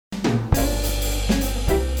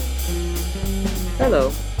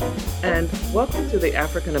Hello, and welcome to the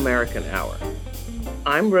African American Hour.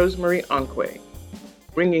 I'm Rosemarie Onwukwe,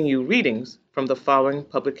 bringing you readings from the following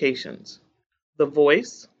publications: The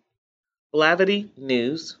Voice, Blavity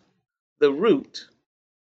News, The Root,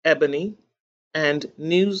 Ebony, and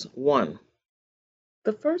NewsOne.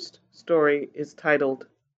 The first story is titled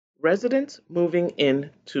Residents Moving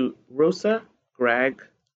In to Rosagag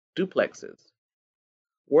Duplexes.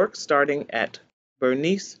 Work starting at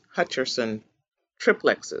Bernice Hutcherson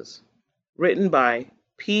Triplexes, written by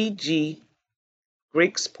P.G.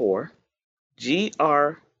 Greekspor,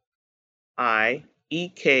 Greekspor,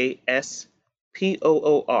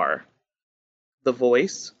 The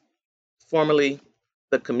Voice, formerly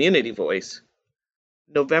The Community Voice,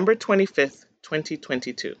 November 25th,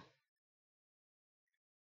 2022.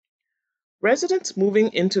 Residents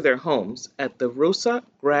moving into their homes at the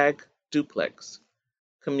Rosagag Duplex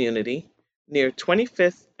community near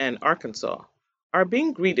 25th and Arkansas are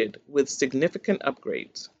being greeted with significant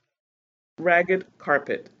upgrades. Ragged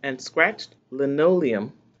carpet and scratched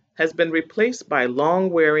linoleum has been replaced by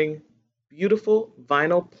long-wearing, beautiful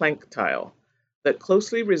vinyl plank tile that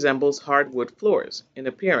closely resembles hardwood floors in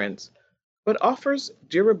appearance, but offers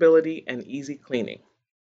durability and easy cleaning.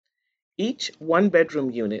 Each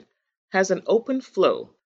one-bedroom unit has an open flow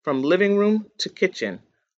from living room to kitchen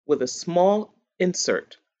with a small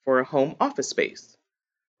insert for a home office space.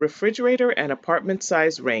 Refrigerator and apartment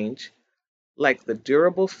size range, like the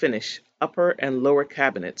durable finish upper and lower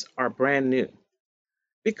cabinets, are brand new.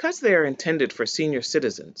 Because they are intended for senior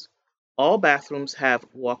citizens, all bathrooms have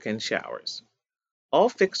walk-in showers. All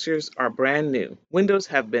fixtures are brand new. Windows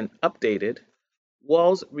have been updated,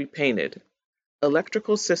 walls repainted,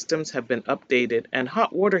 electrical systems have been updated, and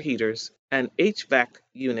hot water heaters and HVAC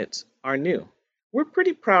units are new. We're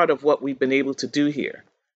pretty proud of what we've been able to do here,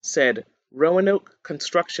 said Roanoke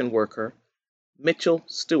construction worker Mitchell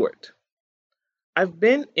Stewart. I've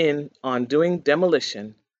been in on doing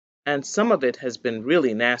demolition, and some of it has been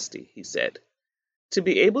really nasty, he said. To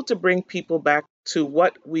be able to bring people back to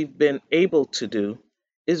what we've been able to do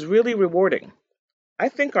is really rewarding. I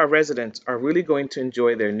think our residents are really going to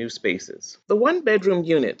enjoy their new spaces. The one-bedroom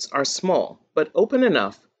units are small, but open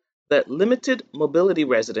enough that limited mobility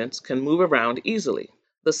residents can move around easily.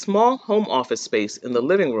 The small home office space in the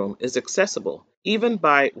living room is accessible, even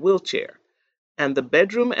by wheelchair, and the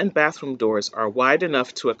bedroom and bathroom doors are wide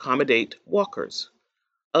enough to accommodate walkers.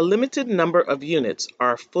 A limited number of units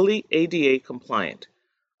are fully ADA compliant,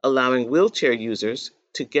 allowing wheelchair users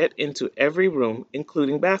to get into every room,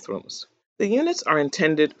 including bathrooms. The units are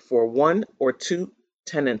intended for 1 or 2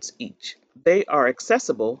 tenants each. They are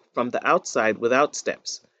accessible from the outside without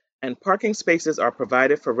steps, and parking spaces are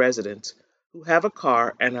provided for residents who have a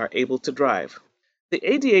car and are able to drive. The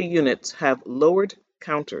ADA units have lowered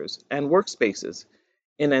counters and workspaces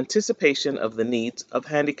in anticipation of the needs of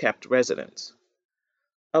handicapped residents.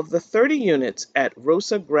 Of the 30 units at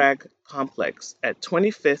Rosagag Complex at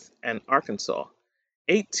 25th and Arkansas,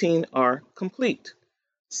 18 are complete.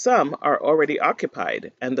 Some are already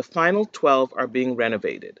occupied, and the final 12 are being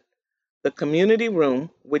renovated. The community room,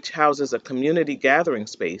 which houses a community gathering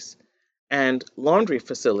space and laundry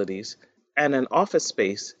facilities and an office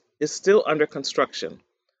space, is still under construction,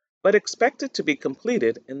 but expected to be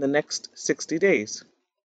completed in the next 60 days.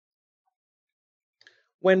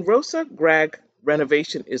 When Rosagag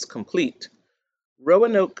renovation is complete,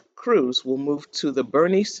 Roanoke crews will move to the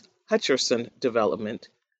Bernice Hutcherson development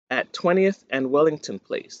at 20th and Wellington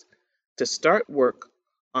Place to start work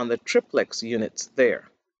on the triplex units there.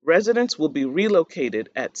 Residents will be relocated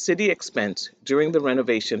at city expense during the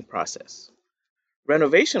renovation process.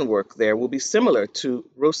 Renovation work there will be similar to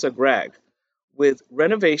Rosagag, with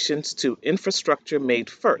renovations to infrastructure made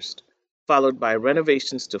first, followed by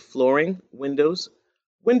renovations to flooring, windows,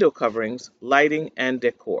 window coverings, lighting, and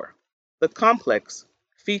decor. The complex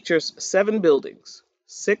features 7 buildings,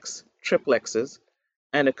 6 triplexes,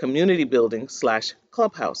 and a community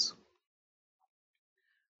building/clubhouse.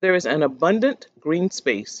 There is an abundant green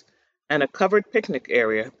space and a covered picnic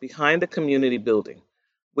area behind the community building,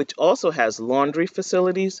 which also has laundry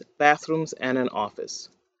facilities, bathrooms, and an office.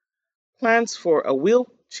 Plans for a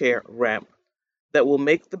wheelchair ramp that will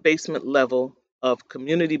make the basement level of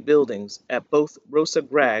community buildings at both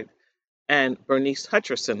Rosagag and Bernice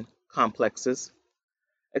Hutcherson complexes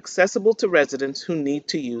accessible to residents who need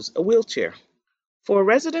to use a wheelchair. For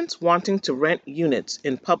residents wanting to rent units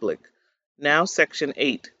in public, now Section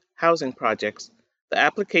 8 housing projects, the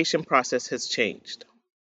application process has changed.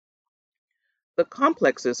 The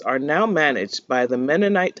complexes are now managed by the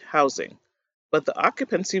Mennonite Housing, but the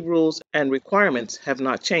occupancy rules and requirements have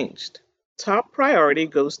not changed. Top priority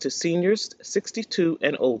goes to seniors 62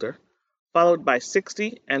 and older, followed by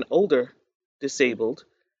 60 and older disabled,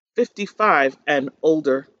 55 and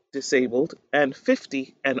older disabled, and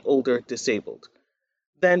 50 and older disabled,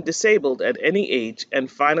 then disabled at any age, and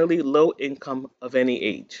finally low income of any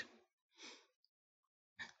age.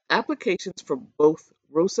 Applications for both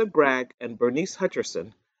Rosa Gregg and Bernice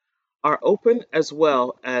Hutcherson are open, as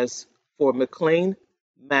well as for McLean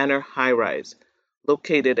Manor High Rise,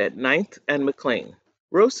 located at 9th and McLean.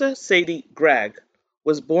 Rosa Sadie Gregg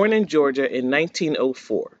was born in Georgia in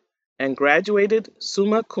 1904 and graduated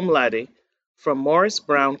summa cum laude from Morris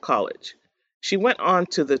Brown College. She went on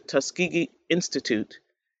to the Tuskegee Institute,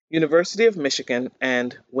 University of Michigan,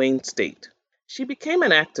 and Wayne State. She became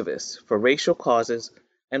an activist for racial causes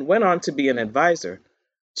and went on to be an advisor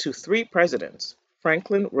to three presidents: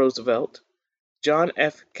 Franklin Roosevelt, John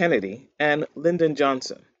F. Kennedy, and Lyndon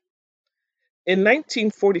Johnson. In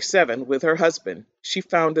 1947, with her husband, she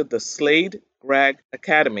founded the Slade Gregg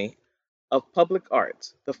Academy of Public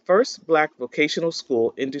Arts, the first black vocational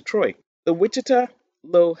school in Detroit. The Wichita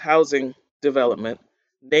Low Housing Development,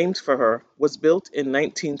 named for her, was built in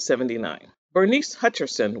 1979. Bernice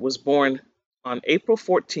Hutcherson was born on April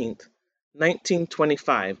 14,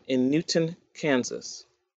 1925, in Newton, Kansas.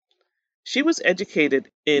 She was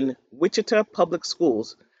educated in Wichita Public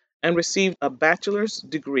Schools and received a bachelor's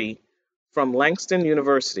degree from Langston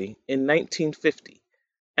University in 1950,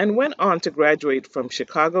 and went on to graduate from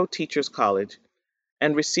Chicago Teachers College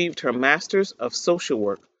and received her Master's of Social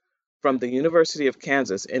Work from the University of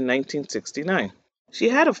Kansas in 1969. She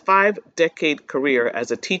had a 5-decade career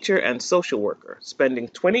as a teacher and social worker, spending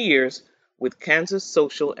 20 years with Kansas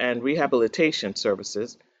Social and Rehabilitation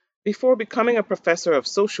Services before becoming a professor of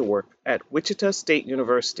social work at Wichita State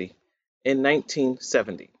University in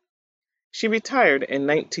 1970. She retired in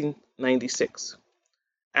 1996.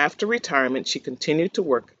 After retirement, she continued to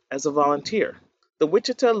work as a volunteer. The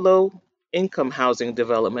Wichita Low Income Housing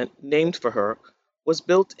Development, named for her, was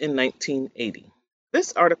built in 1980.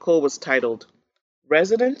 This article was titled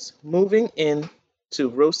 "Residents Moving In to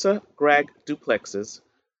Rosa Gregg Duplexes,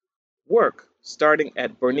 Work Starting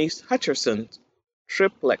at Bernice Hutcherson's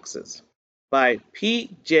Triplexes" by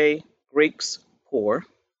P.J. Grakes-Poor.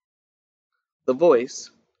 The Voice,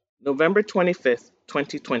 November 25th,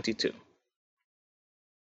 2022.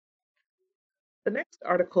 The next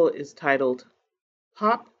article is titled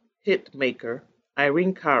 "Pop Hit Maker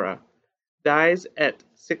Irene Cara Dies at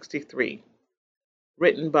 63",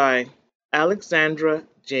 written by Alexandra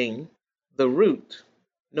Jane. The Root,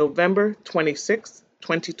 November 26,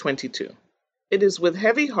 2022. It is with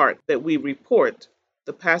heavy heart that we report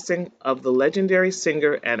the passing of the legendary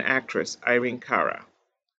singer and actress Irene Cara.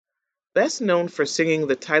 Best known for singing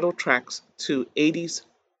the title tracks to 80s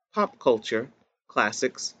pop culture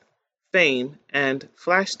classics, Fame, and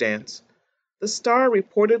Flashdance, the star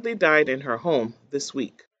reportedly died in her home this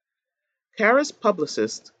week. Cara's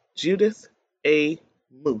publicist, Judith A.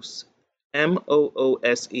 Moose,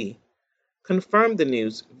 Moose, confirmed the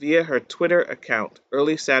news via her Twitter account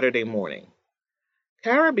early Saturday morning.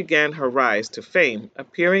 Cara began her rise to fame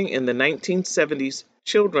appearing in the 1970s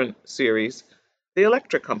children's series, The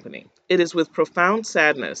Electric Company. It is with profound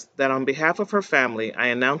sadness that on behalf of her family I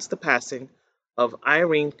announce the passing of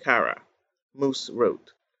Irene Cara, Moose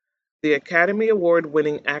wrote. The Academy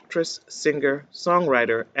Award-winning actress, singer,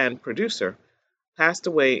 songwriter, and producer passed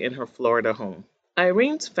away in her Florida home.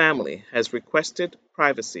 Irene's family has requested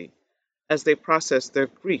privacy as they process their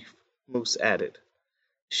grief, Moose added.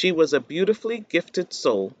 She was a beautifully gifted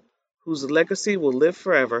soul whose legacy will live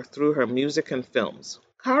forever through her music and films.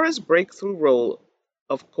 Cara's breakthrough role,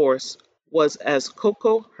 of course, was as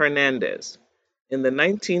Coco Hernandez in the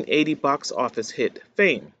 1980 box office hit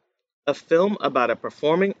Fame, a film about a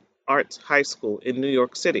performing arts high school in New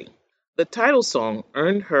York City. The title song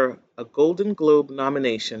earned her a Golden Globe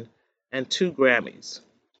nomination and 2 Grammys.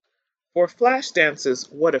 For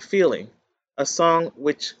Flashdance What a Feeling, a song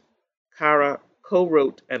which Cara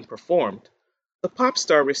co-wrote and performed, the pop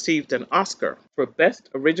star received an Oscar for Best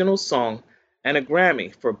Original Song and a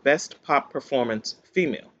Grammy for Best Pop Performance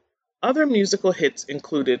Female. Other musical hits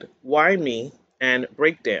included Why Me and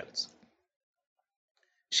Breakdance.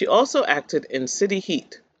 She also acted in City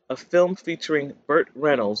Heat, a film featuring Burt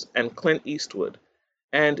Reynolds and Clint Eastwood,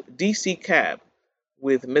 and DC Cab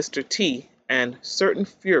with Mr. T and Certain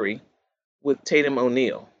Fury with Tatum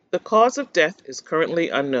O'Neal. The cause of death is currently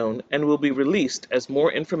unknown and will be released as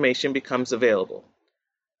more information becomes available.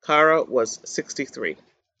 Cara was 63.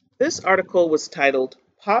 This article was titled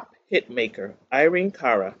 "Pop Hitmaker Irene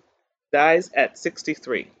Cara Dies at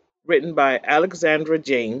 63", written by Alexandra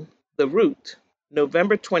Jane. The Root,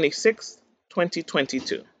 November 26,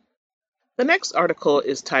 2022. The next article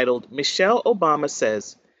is titled Michelle Obama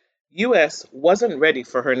Says U.S. Wasn't Ready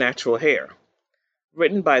for Her Natural Hair,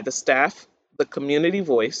 written by the staff, the Community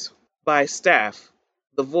Voice, by staff,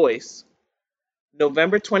 the Voice,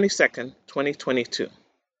 November 22nd, 2022.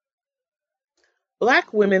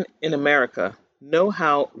 Black women in America know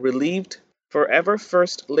how relieved forever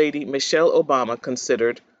First Lady Michelle Obama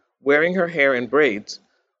considered wearing her hair in braids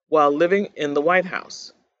while living in the White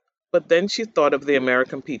House. But then she thought of the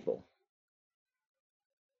American people.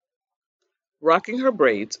 Rocking her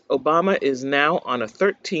braids, Obama is now on a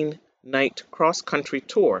 13-night cross-country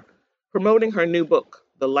tour promoting her new book,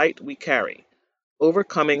 The Light We Carry,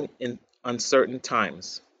 Overcoming in Uncertain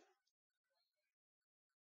Times.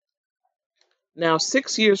 Now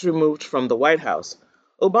 6 years removed from the White House,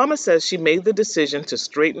 Obama says she made the decision to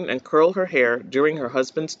straighten and curl her hair during her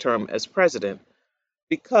husband's term as president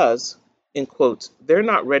because, in quotes, they're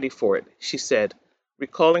not ready for it, she said,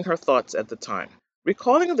 recalling her thoughts at the time.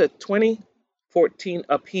 Recalling the 2014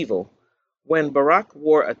 upheaval, when Barack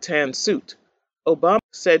wore a tan suit, Obama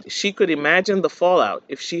said she could imagine the fallout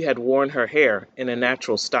if she had worn her hair in a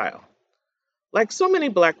natural style. Like so many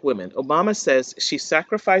black women, Obama says she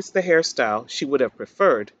sacrificed the hairstyle she would have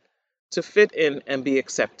preferred to fit in and be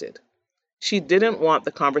accepted. She didn't want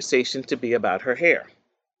the conversation to be about her hair.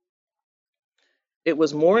 It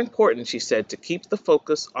was more important, she said, to keep the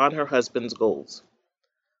focus on her husband's goals.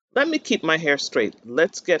 Let me keep my hair straight.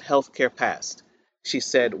 Let's get health care passed, she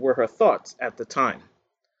said, were her thoughts at the time.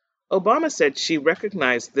 Obama said she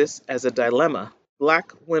recognized this as a dilemma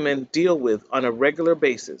black women deal with on a regular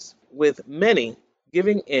basis, with many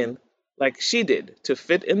giving in like she did to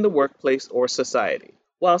fit in the workplace or society.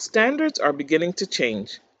 While standards are beginning to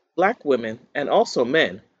change, black women, and also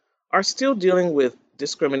men, are still dealing with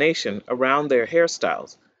discrimination around their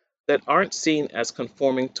hairstyles that aren't seen as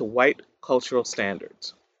conforming to white cultural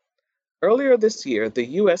standards. Earlier this year, the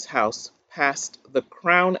U.S. House passed the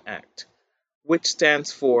Crown Act, which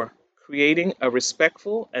stands for Creating a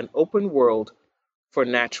Respectful and Open World for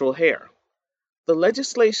Natural Hair. The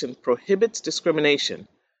legislation prohibits discrimination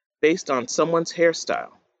based on someone's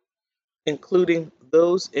hairstyle, including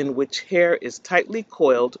those in which hair is tightly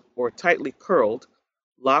coiled or tightly curled,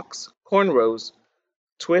 locks, cornrows,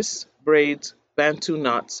 twists, braids, bantu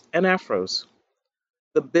knots, and afros.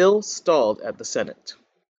 The bill stalled at the Senate.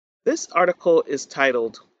 This article is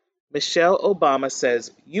titled, Michelle Obama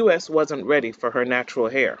Says U.S. Wasn't Ready for Her Natural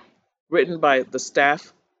Hair, written by the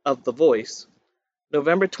staff of The Voice,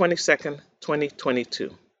 November 22nd,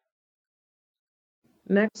 2022.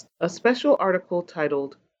 Next, a special article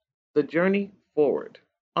titled, The Journey Forward.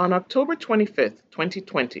 On October 25th,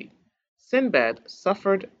 2020, Sinbad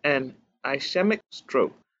suffered an ischemic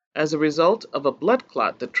stroke as a result of a blood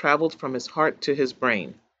clot that traveled from his heart to his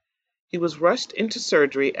brain. He was rushed into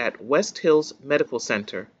surgery at West Hills Medical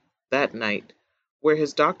Center that night, where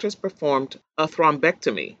his doctors performed a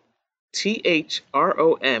thrombectomy,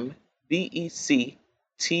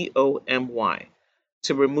 THROMBECTOMY,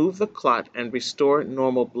 to remove the clot and restore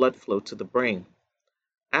normal blood flow to the brain.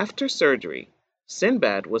 After surgery,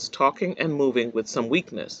 Sinbad was talking and moving with some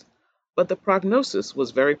weakness, but the prognosis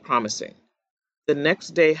was very promising. The next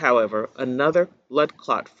day, however, another blood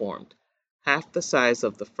clot formed, half the size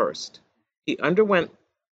of the first. He underwent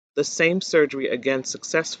the same surgery again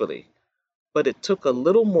successfully, but it took a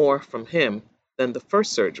little more from him than the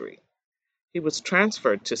first surgery. He was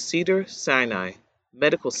transferred to Cedars-Sinai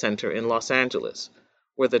Medical Center in Los Angeles,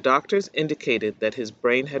 where the doctors indicated that his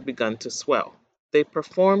brain had begun to swell. They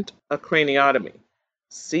performed a craniotomy,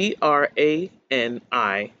 CRANIOTOMY,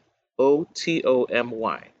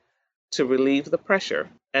 to relieve the pressure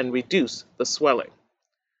and reduce the swelling.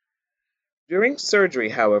 During surgery,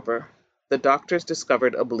 however, the doctors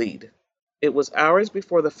discovered a bleed. It was hours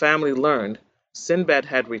before the family learned Sinbad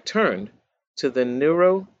had returned to the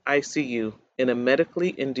neuro ICU in a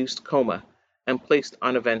medically induced coma and placed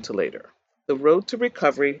on a ventilator. The road to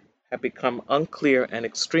recovery had become unclear and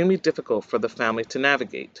extremely difficult for the family to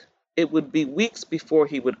navigate. It would be weeks before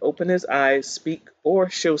he would open his eyes, speak, or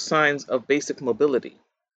show signs of basic mobility.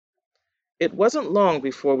 It wasn't long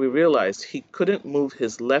before we realized he couldn't move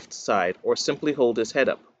his left side or simply hold his head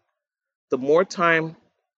up. The more time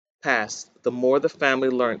passed, the more the family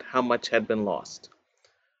learned how much had been lost.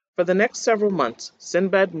 For the next several months,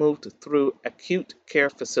 Sinbad moved through acute care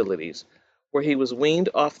facilities, where he was weaned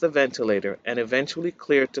off the ventilator and eventually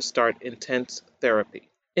cleared to start intense therapy.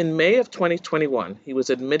 In May of 2021, he was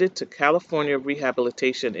admitted to California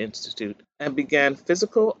Rehabilitation Institute and began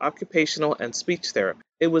physical, occupational, and speech therapy.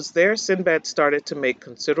 It was there Sinbad started to make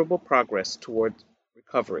considerable progress toward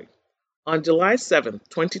recovery. On July 7,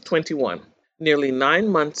 2021, Nearly 9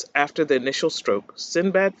 months after the initial stroke,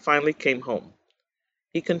 Sinbad finally came home.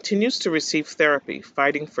 He continues to receive therapy,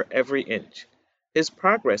 fighting for every inch. His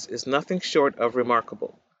progress is nothing short of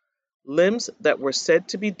remarkable. Limbs that were said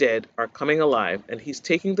to be dead are coming alive, and he's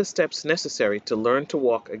taking the steps necessary to learn to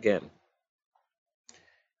walk again.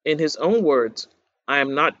 In his own words, "I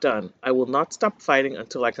am not done. I will not stop fighting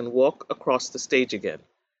until I can walk across the stage again,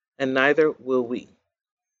 and neither will we."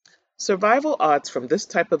 Survival odds from this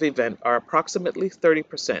type of event are approximately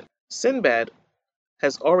 30%. Sinbad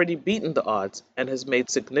has already beaten the odds and has made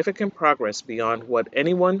significant progress beyond what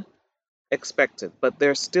anyone expected, but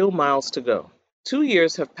there's still miles to go. 2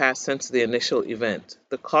 years have passed since the initial event.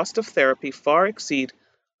 The cost of therapy far exceeds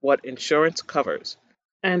what insurance covers,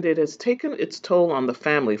 and it has taken its toll on the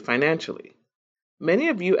family financially. Many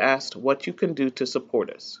of you asked what you can do to support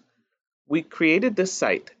us. We created this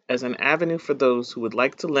site as an avenue for those who would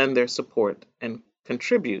like to lend their support and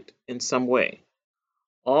contribute in some way.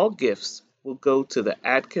 All gifts will go to the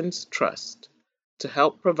Adkins Trust to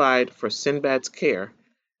help provide for Sinbad's care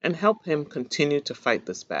and help him continue to fight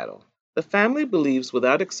this battle. The family believes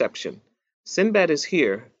without exception Sinbad is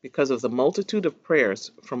here because of the multitude of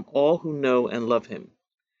prayers from all who know and love him.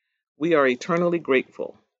 We are eternally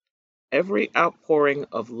grateful. Every outpouring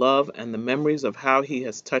of love and the memories of how he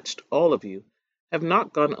has touched all of you have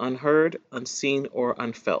not gone unheard, unseen, or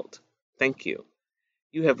unfelt. Thank you.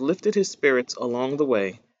 You have lifted his spirits along the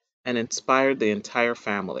way and inspired the entire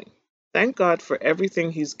family. Thank God for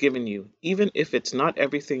everything he's given you, even if it's not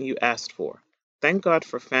everything you asked for. Thank God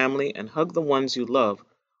for family and hug the ones you love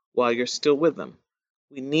while you're still with them.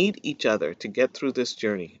 We need each other to get through this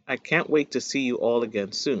journey. I can't wait to see you all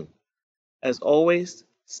again soon. As always,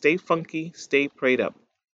 stay funky, stay prayed up.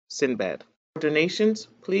 Sinbad. For donations,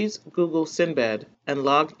 please Google Sinbad and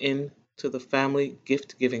log in to the family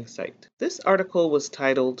gift giving site. This article was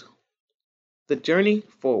titled The Journey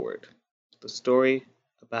Forward, the story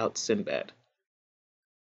about Sinbad.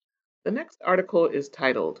 The next article is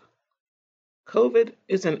titled COVID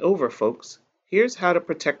Isn't Over, Folks. Here's How to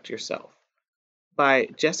Protect Yourself by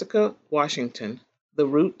Jessica Washington, The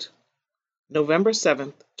Root, November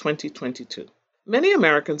 7th, 2022. Many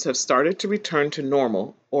Americans have started to return to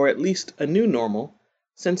normal, or at least a new normal,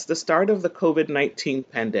 since the start of the COVID-19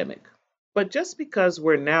 pandemic. But just because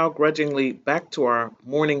we're now grudgingly back to our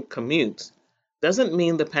morning commutes doesn't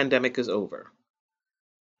mean the pandemic is over.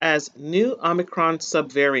 As new Omicron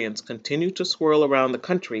subvariants continue to swirl around the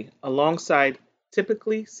country alongside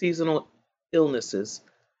typically seasonal illnesses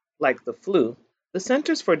like the flu, the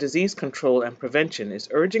Centers for Disease Control and Prevention is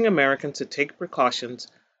urging Americans to take precautions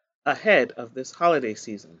ahead of this holiday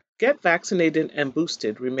season. Get vaccinated and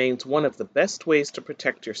boosted remains one of the best ways to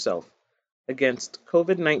protect yourself against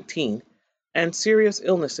COVID-19 and serious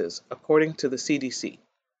illnesses, according to the CDC.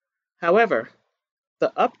 However,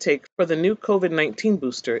 the uptake for the new COVID-19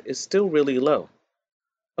 booster is still really low.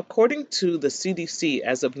 According to the CDC,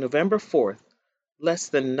 as of November 4th, less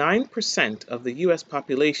than 9% of the U.S.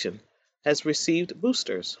 population has received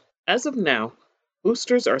boosters. As of now,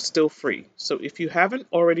 boosters are still free, so if you haven't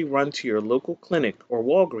already run to your local clinic or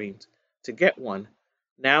Walgreens to get one,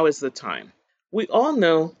 now is the time. We all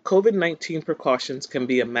know COVID-19 precautions can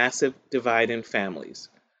be a massive divide in families,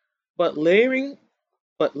 but layering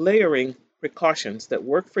precautions that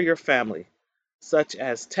work for your family, such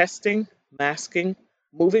as testing, masking,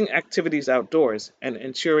 moving activities outdoors, and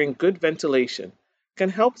ensuring good ventilation, can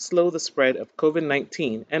help slow the spread of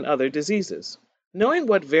COVID-19 and other diseases. Knowing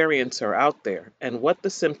what variants are out there and what the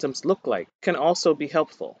symptoms look like can also be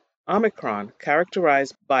helpful. Omicron,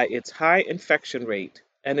 characterized by its high infection rate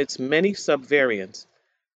and its many subvariants,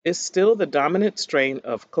 is still the dominant strain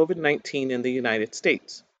of COVID-19 in the United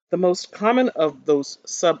States. The most common of those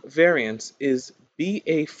subvariants is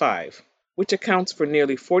BA.5, which accounts for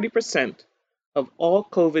nearly 40% of all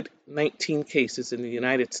COVID-19 cases in the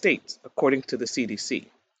United States, according to the CDC.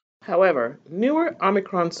 However, newer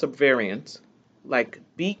Omicron subvariants, like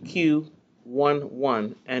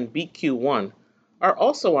BQ.1.1 and BQ.1, are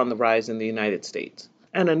also on the rise in the United States.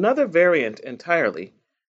 And another variant entirely,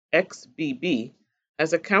 XBB,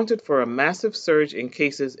 has accounted for a massive surge in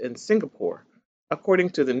cases in Singapore, according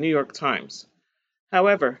to the New York Times.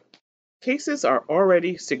 However, cases are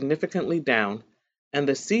already significantly down, and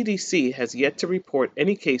the CDC has yet to report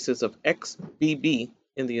any cases of XBB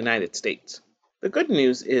in the United States. The good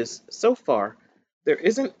news is, so far, there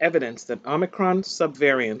isn't evidence that Omicron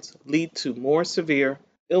subvariants lead to more severe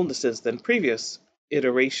illnesses than previous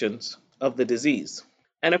iterations of the disease.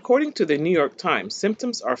 And according to the New York Times,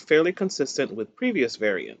 symptoms are fairly consistent with previous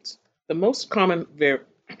variants. The most common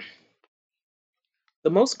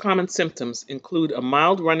symptoms include a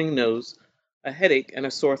mild running nose, a headache, and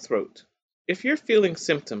a sore throat. If you're feeling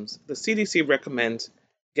symptoms, the CDC recommends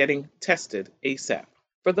getting tested ASAP.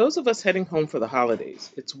 For those of us heading home for the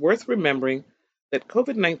holidays, it's worth remembering that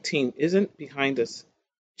COVID-19 isn't behind us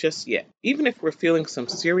just yet, even if we're feeling some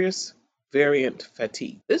serious variant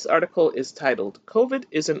fatigue. This article is titled, "COVID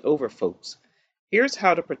Isn't Over, Folks. Here's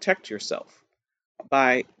How to Protect Yourself,"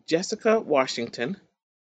 by Jessica Washington,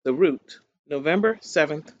 The Root, November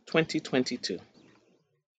 7th, 2022.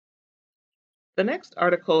 The next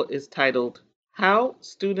article is titled, "How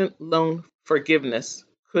Student Loan Forgiveness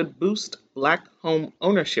Could Boost Black Home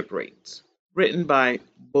Ownership Rates," written by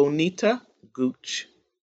Bonita Gooch,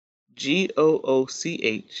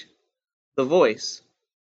 Gooch, The Voice,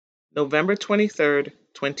 November 23rd,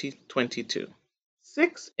 2022.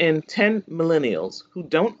 6 in 10 millennials who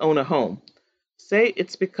don't own a home say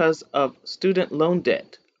it's because of student loan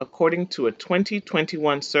debt, according to a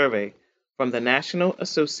 2021 survey from the National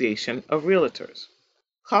Association of Realtors.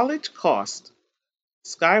 College costs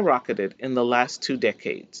skyrocketed in the last 2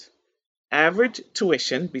 decades. Average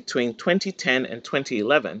tuition between 2010 and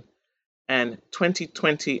 2011 and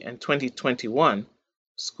 2020 and 2021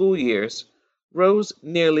 school years rose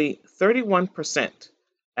nearly 31%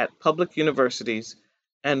 at public universities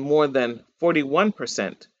and more than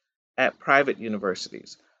 41% at private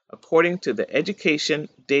universities, according to the Education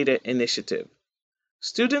Data Initiative.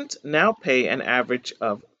 Students now pay an average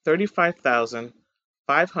of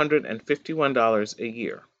 $35,551 a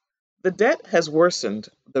year. The debt has worsened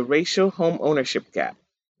the racial home ownership gap,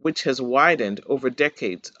 which has widened over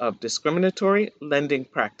decades of discriminatory lending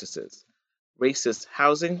practices, racist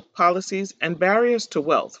housing policies, and barriers to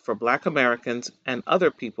wealth for Black Americans and other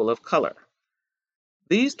people of color.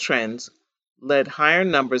 These trends led higher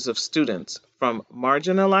numbers of students from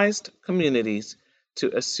marginalized communities to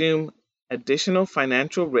assume additional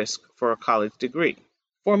financial risk for a college degree.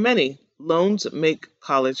 For many, loans make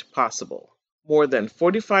college possible. More than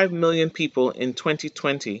 45 million people in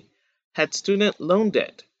 2020 had student loan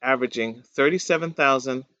debt, averaging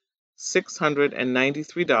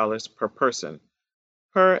 $37,693 per person,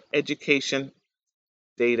 per Education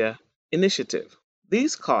Data Initiative.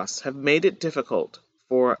 These costs have made it difficult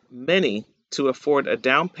for many to afford a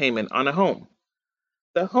down payment on a home.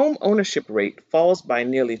 The home ownership rate falls by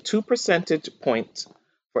nearly 2 percentage points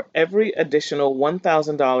for every additional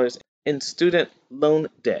 $1,000 in student loan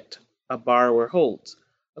debt a borrower holds,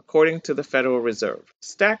 according to the Federal Reserve.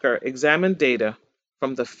 Stacker examined data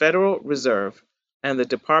from the Federal Reserve and the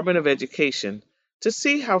Department of Education to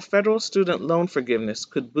see how federal student loan forgiveness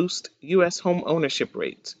could boost U.S. home ownership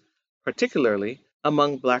rates, particularly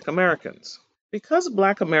among Black Americans. Because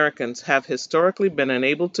Black Americans have historically been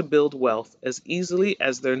unable to build wealth as easily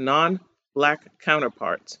as their non-Black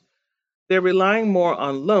counterparts, they're relying more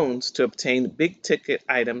on loans to obtain big-ticket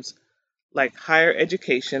items like higher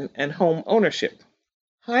education and home ownership.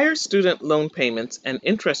 Higher student loan payments and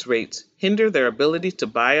interest rates hinder their ability to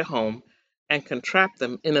buy a home and can trap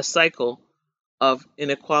them in a cycle of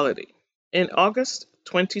inequality. In August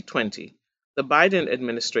 2020, the Biden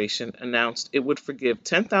administration announced it would forgive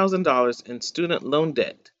 $10,000 in student loan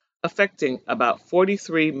debt, affecting about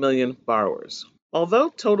 43 million borrowers. Although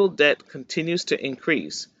total debt continues to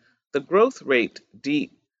increase, the growth rate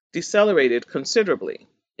decelerated considerably.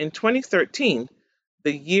 In 2013,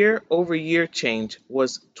 the year-over-year change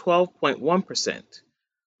was 12.1%.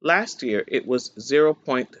 Last year, it was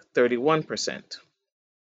 0.31%.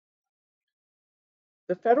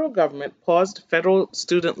 The federal government paused federal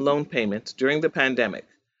student loan payments during the pandemic,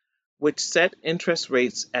 which set interest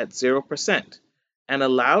rates at 0% and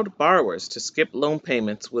allowed borrowers to skip loan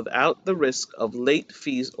payments without the risk of late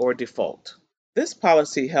fees or default. This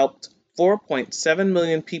policy helped 4.7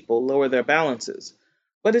 million people lower their balances,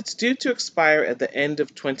 but it's due to expire at the end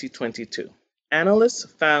of 2022. Analysts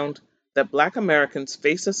found that Black Americans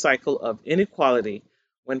face a cycle of inequality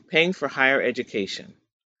when paying for higher education.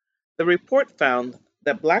 The report found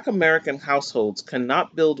that Black American households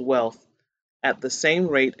cannot build wealth at the same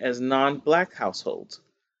rate as non-Black households.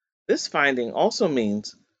 This finding also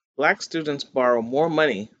means Black students borrow more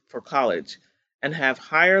money for college and have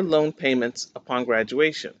higher loan payments upon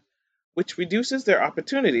graduation, which reduces their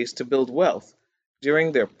opportunities to build wealth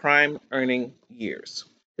during their prime earning years.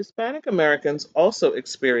 Hispanic Americans also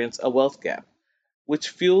experience a wealth gap, which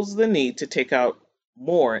fuels the need to take out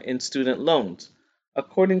more in student loans,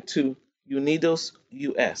 according to Unidos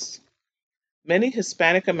U.S. Many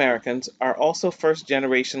Hispanic Americans are also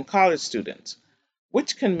first-generation college students,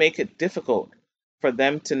 which can make it difficult for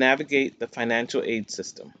them to navigate the financial aid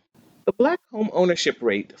system. The Black home ownership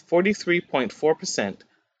rate, 43.4%,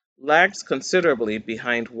 lags considerably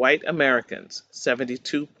behind white Americans,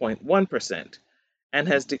 72.1%, and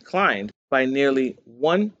has declined by nearly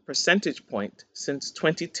 1 percentage point since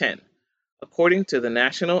 2010, according to the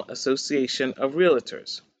National Association of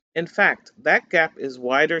Realtors. In fact, that gap is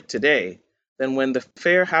wider today than when the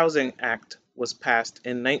Fair Housing Act was passed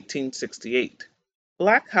in 1968.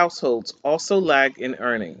 Black households also lag in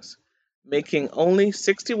earnings, making only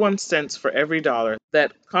 61 cents for every dollar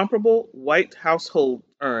that comparable white households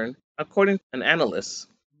earn, according to an analyst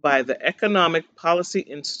by the Economic Policy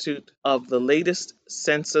Institute of the latest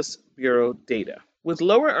Census Bureau data. With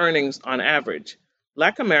lower earnings on average,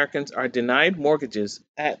 Black Americans are denied mortgages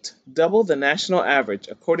at double the national average,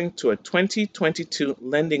 according to a 2022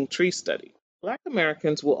 Lending Tree study. Black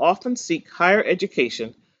Americans will often seek higher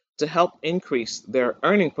education to help increase their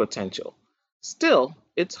earning potential. Still,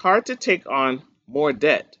 it's hard to take on more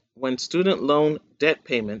debt when student loan debt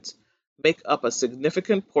payments make up a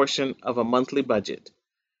significant portion of a monthly budget.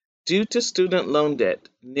 Due to student loan debt,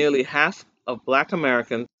 nearly half of Black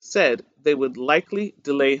Americans said they would likely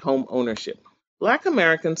delay home ownership. Black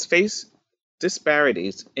Americans face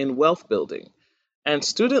disparities in wealth building, and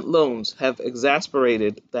student loans have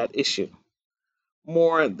exacerbated that issue.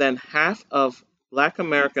 More than half of Black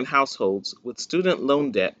American households with student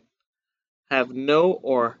loan debt have no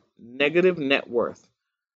or negative net worth,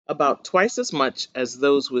 about twice as much as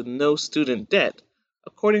those with no student debt,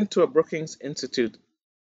 according to a Brookings Institute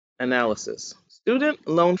analysis. Student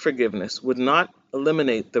loan forgiveness would not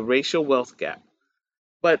eliminate the racial wealth gap,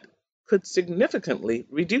 but could significantly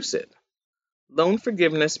reduce it. Loan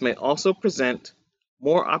forgiveness may also present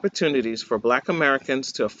more opportunities for Black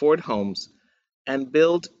Americans to afford homes and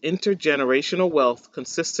build intergenerational wealth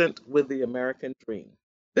consistent with the American dream.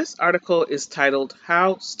 This article is titled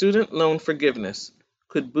How Student Loan Forgiveness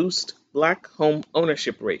Could Boost Black Home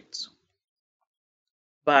Ownership Rates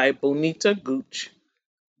by Bonita Gooch,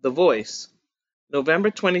 The Voice, November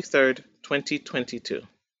 23, 2022.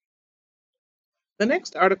 The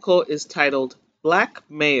next article is titled Black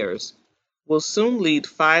Mayors Will Soon Lead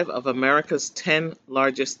 5 of America's 10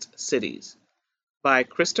 Largest Cities by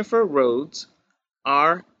Christopher Rhodes,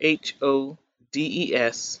 RHODES,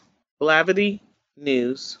 Blavity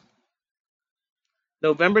News,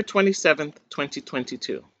 November 27,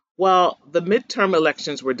 2022. While the midterm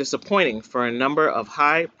elections were disappointing for a number of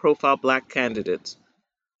high-profile Black candidates,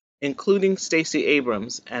 including Stacey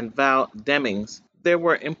Abrams and Val Demings, there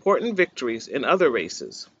were important victories in other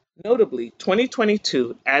races. Notably,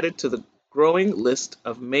 2022 added to the growing list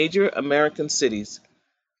of major American cities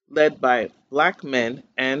led by Black men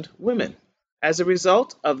and women. As a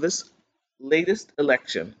result of this latest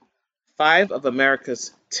election, 5 of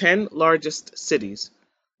America's 10 largest cities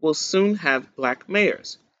will soon have Black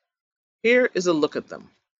mayors. Here is a look at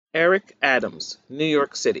them. Eric Adams, New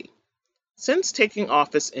York City. Since taking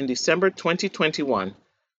office in December 2021,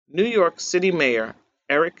 New York City Mayor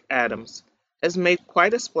Eric Adams has made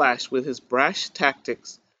quite a splash with his brash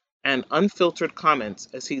tactics and unfiltered comments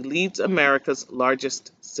as he leads America's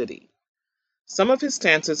largest city. Some of his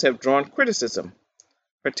stances have drawn criticism,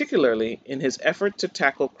 particularly in his effort to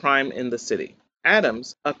tackle crime in the city.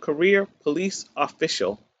 Adams, a career police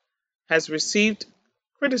official, has received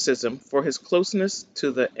criticism for his closeness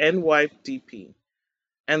to the NYPD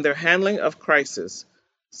and their handling of crises,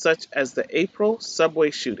 such as the April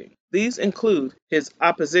subway shooting. These include his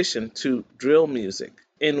opposition to drill music,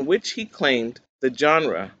 in which he claimed the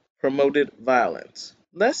genre promoted violence.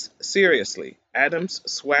 Less seriously, Adams'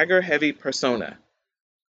 swagger-heavy persona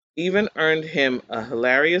even earned him a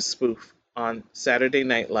hilarious spoof on Saturday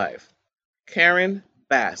Night Live. Karen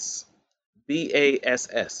Bass,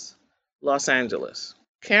 B-A-S-S, Los Angeles.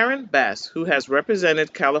 Karen Bass, who has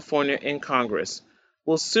represented California in Congress,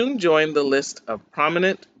 will soon join the list of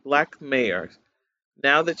prominent Black mayors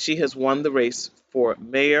now that she has won the race for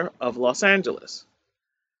mayor of Los Angeles.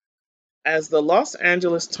 As the Los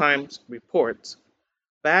Angeles Times reports,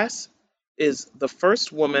 Bass is the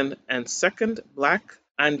first woman and second Black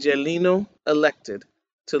Angelino elected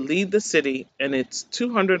to lead the city in its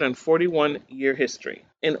 241-year history.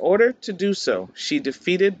 In order to do so, she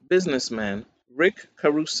defeated businessman Rick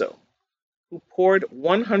Caruso, who poured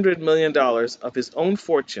 $100 million of his own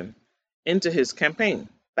fortune into his campaign.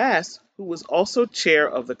 Bass, who was also chair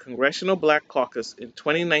of the Congressional Black Caucus in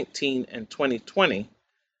 2019 and 2020,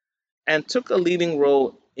 and took a leading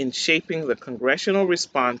role in shaping the congressional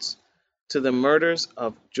response to the murders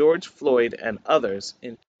of George Floyd and others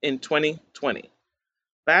in 2020.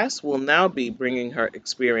 Bass will now be bringing her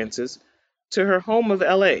experiences to her home of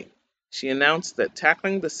LA. She announced that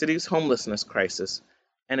tackling the city's homelessness crisis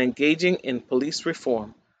and engaging in police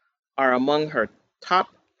reform are among her top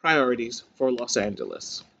Priorities for Los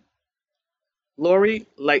Angeles. Lori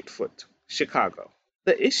Lightfoot, Chicago.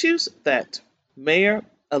 The issues that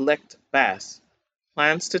Mayor-elect Bass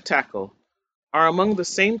plans to tackle are among the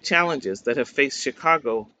same challenges that have faced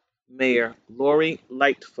Chicago Mayor Lori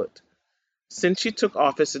Lightfoot since she took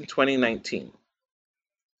office in 2019.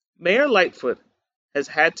 Mayor Lightfoot has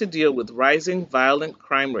had to deal with rising violent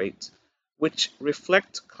crime rates, which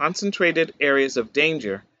reflect concentrated areas of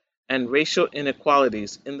danger and racial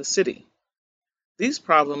inequalities in the city. These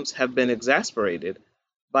problems have been exacerbated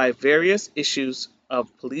by various issues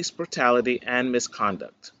of police brutality and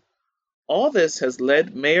misconduct. All this has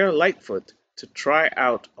led Mayor Lightfoot to try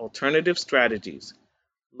out alternative strategies,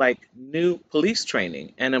 like new police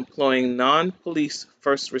training and employing non-police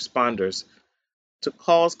first responders to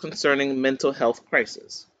calls concerning mental health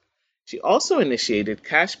crises. She also initiated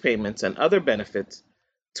cash payments and other benefits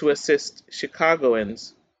to assist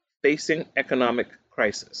Chicagoans facing economic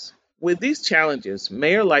crisis. With these challenges,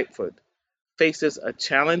 Mayor Lightfoot faces a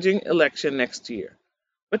challenging election next year,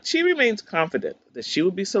 but she remains confident that she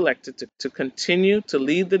will be selected to continue to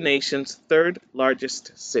lead the nation's third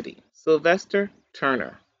largest city. Sylvester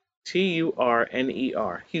Turner,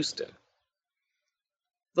 Turner, Houston.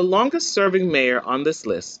 The longest-serving mayor on this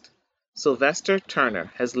list, Sylvester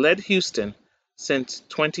Turner, has led Houston since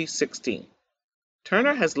 2016.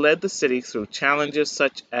 Turner has led the city through challenges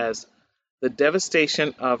such as the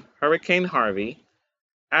devastation of Hurricane Harvey,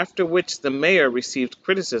 after which the mayor received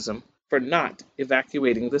criticism for not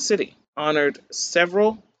evacuating the city, honored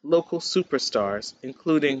several local superstars,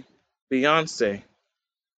 including Beyoncé,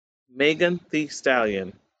 Megan Thee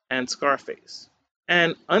Stallion, and Scarface.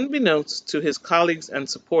 And unbeknownst to his colleagues and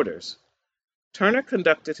supporters, Turner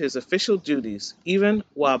conducted his official duties even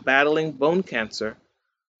while battling bone cancer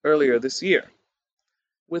earlier this year.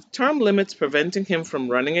 With term limits preventing him from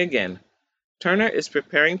running again, Turner is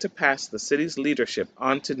preparing to pass the city's leadership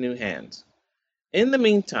on to new hands. In the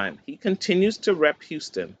meantime, he continues to rep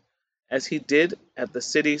Houston, as he did at the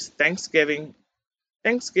city's Thanksgiving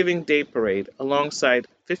Day Parade alongside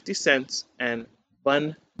 50 Cent and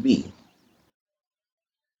Bun B.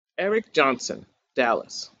 Eric Johnson,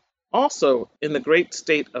 Dallas. Also in the great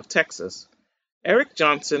state of Texas, Eric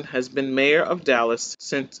Johnson has been mayor of Dallas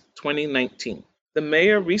since 2019. The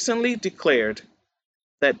mayor recently declared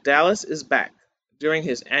that Dallas is back during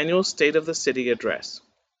his annual State of the City address.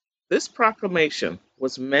 This proclamation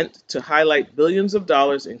was meant to highlight billions of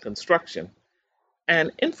dollars in construction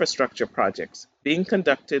and infrastructure projects being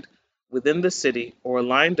conducted within the city or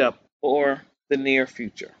lined up for the near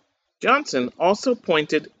future. Johnson also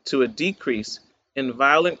pointed to a decrease in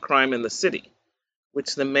violent crime in the city,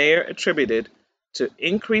 which the mayor attributed to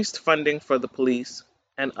increased funding for the police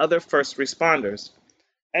and other first responders,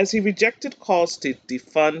 as he rejected calls to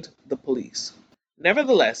defund the police.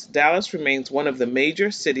 Nevertheless, Dallas remains one of the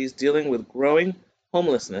major cities dealing with growing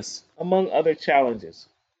homelessness, among other challenges.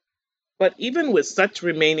 But even with such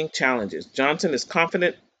remaining challenges, Johnson is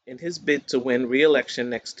confident in his bid to win re-election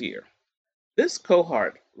next year. This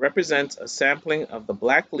cohort represents a sampling of the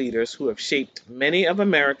Black leaders who have shaped many of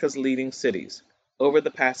America's leading cities over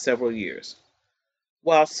the past several years.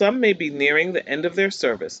 While some may be nearing the end of their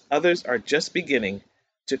service, others are just beginning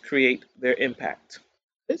to create their impact.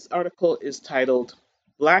 This article is titled,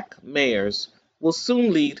 Black Mayors Will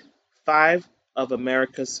Soon Lead 5 of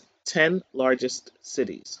America's 10 Largest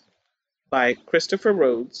Cities, by Christopher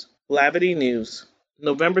Rhodes, Blavity News,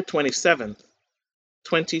 November 27,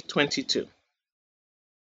 2022.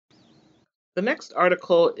 The next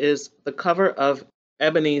article is the cover of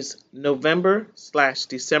Ebony's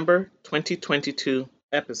November/December 2022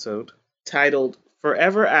 episode titled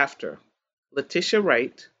Forever After. Letitia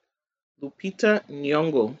Wright, Lupita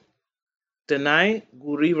Nyong'o, Danai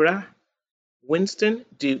Gurira, Winston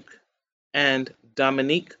Duke, and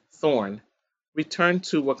Dominique Thorne return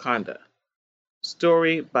to Wakanda.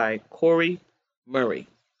 Story by Corey Murray.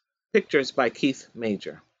 Pictures by Keith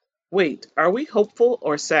Major. Wait, are we hopeful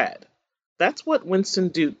or sad? That's what Winston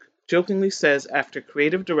Duke jokingly says after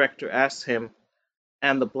creative director asks him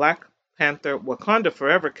and the Black Panther Wakanda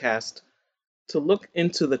Forever cast to look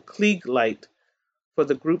into the Klieg light for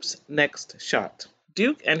the group's next shot.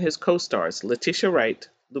 Duke and his co-stars Letitia Wright,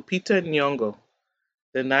 Lupita Nyong'o,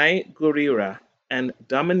 Danai Gurira, and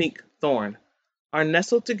Dominique Thorne are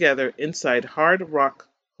nestled together inside Hard Rock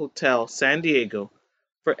Hotel San Diego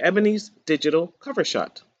for Ebony's digital cover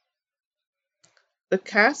shot. The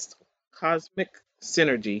cast's cosmic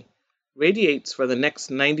synergy radiates for the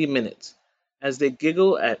next 90 minutes as they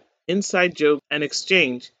giggle at inside jokes and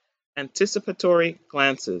exchange anticipatory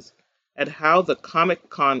glances at how the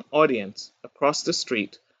Comic-Con audience across the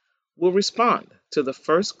street will respond to the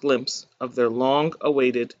first glimpse of their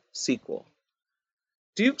long-awaited sequel.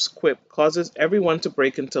 Duke's quip causes everyone to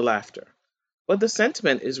break into laughter, but the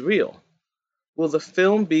sentiment is real. Will the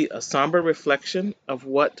film be a somber reflection of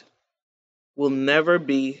what will never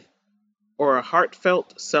be, or a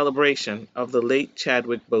heartfelt celebration of the late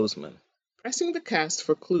Chadwick Boseman? Pressing the cast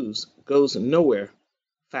for clues goes nowhere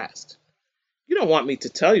fast. You don't want me to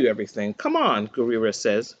tell you everything. Come on, Gurira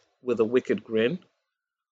says, with a wicked grin.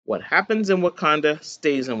 What happens in Wakanda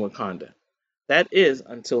stays in Wakanda. That is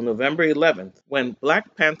until November 11th, when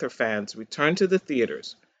Black Panther fans return to the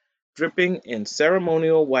theaters, dripping in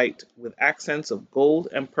ceremonial white with accents of gold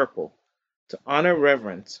and purple, to honor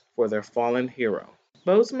reverence for their fallen hero.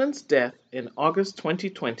 Boseman's death in August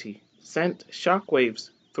 2020 sent shockwaves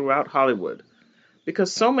throughout Hollywood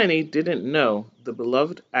because so many didn't know the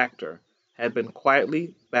beloved actor had been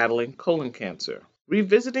quietly battling colon cancer.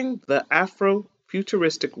 Revisiting the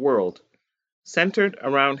Afro-futuristic world centered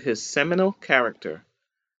around his seminal character,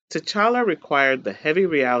 T'Challa required the heavy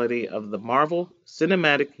reality of the Marvel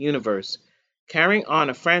Cinematic Universe carrying on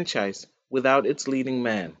a franchise without its leading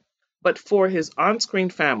man. But for his on-screen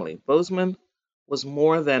family, Boseman was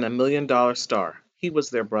more than $1 million star. He was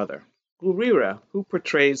their brother. Gurira, who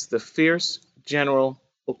portrays the fierce General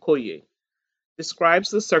Okoye, describes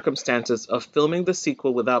the circumstances of filming the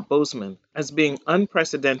sequel without Boseman as being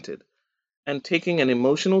unprecedented and taking an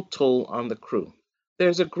emotional toll on the crew.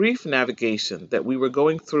 There's a grief navigation that we were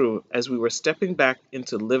going through as we were stepping back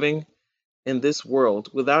into living in this world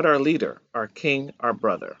without our leader, our king, our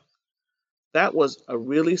brother. That was a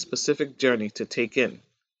really specific journey to take in.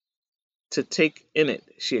 To take in it,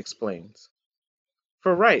 she explains.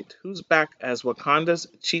 For Wright, who's back as Wakanda's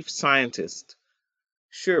chief scientist,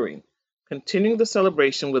 Shuri, continuing the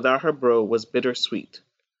celebration without her bro was bittersweet.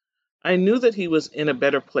 I knew that he was in a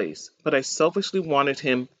better place, but I selfishly wanted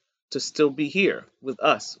him to still be here, with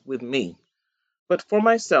us, with me. But for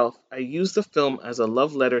myself, I used the film as a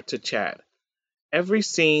love letter to Chad. Every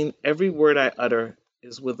scene, every word I utter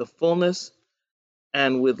is with the fullness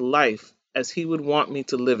and with life as he would want me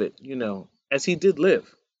to live it, as he did live.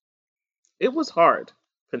 It was hard,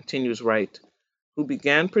 continues Wright, who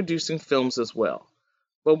began producing films as well,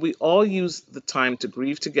 but we all used the time to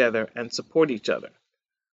grieve together and support each other.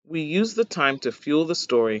 We used the time to fuel the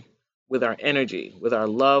story with our energy, with our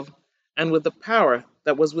love, and with the power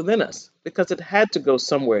that was within us, because it had to go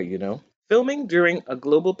somewhere. Filming during a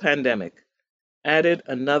global pandemic added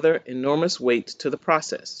another enormous weight to the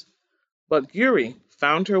process. But Guri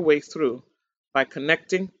found her way through by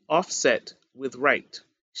connecting offset with Wright.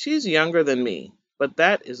 She's younger than me, but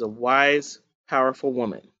that is a wise, powerful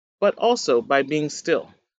woman. But also by being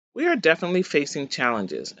still. We are definitely facing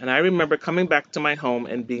challenges, and I remember coming back to my home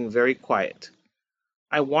and being very quiet.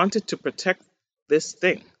 I wanted to protect this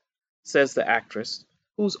thing, says the actress,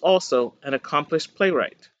 who's also an accomplished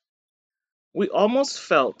playwright. We almost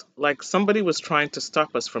felt like somebody was trying to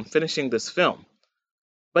stop us from finishing this film,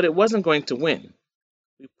 but it wasn't going to win.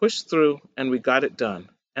 We pushed through and we got it done,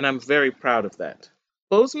 and I'm very proud of that.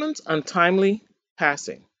 Boseman's untimely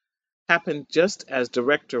passing happened just as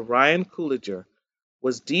director Ryan Coogler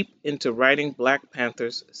was deep into writing Black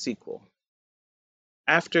Panther's sequel.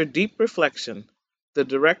 After deep reflection, the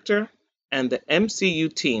director and the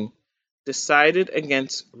MCU team decided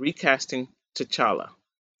against recasting T'Challa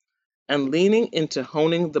and leaning into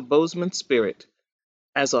honing the Boseman spirit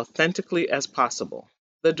as authentically as possible.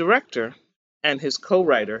 The director and his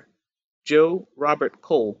co-writer, Joe Robert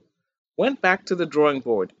Cole, went back to the drawing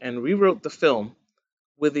board and rewrote the film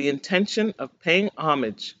with the intention of paying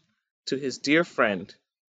homage to his dear friend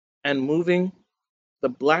and moving the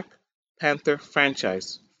Black Panther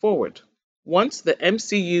franchise forward. Once the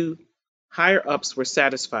MCU higher-ups were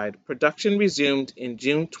satisfied, production resumed in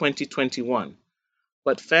June 2021,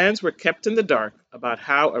 but fans were kept in the dark about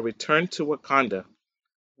how a return to Wakanda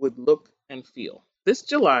would look and feel. This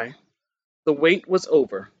July, the wait was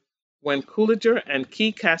over when Coogler and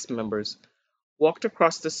key cast members walked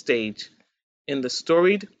across the stage in the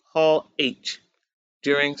storied Hall H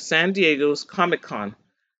during San Diego's Comic-Con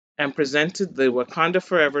and presented the Wakanda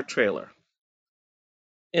Forever trailer.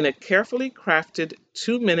 In a carefully crafted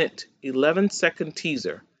 2-minute, 11-second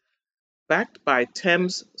teaser, backed by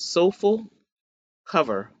Thames' soulful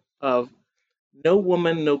cover of No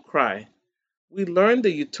Woman, No Cry, we learn the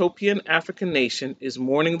utopian African nation is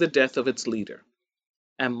mourning the death of its leader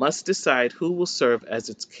and must decide who will serve as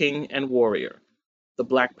its king and warrior, the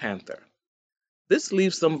Black Panther. This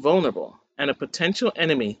leaves them vulnerable, and a potential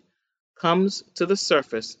enemy comes to the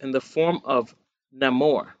surface in the form of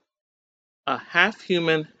Namor, a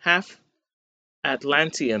half-human,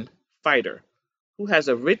 half-Atlantean fighter who has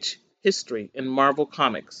a rich history in Marvel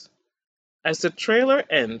Comics. As the trailer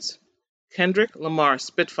ends, Kendrick Lamar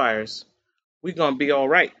spitfires, "We gonna be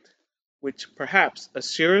alright," which perhaps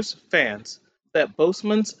assures fans that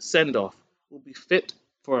Boseman's send-off will be fit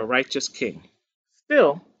for a righteous king.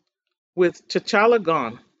 Still, with T'Challa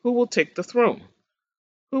gone, who will take the throne?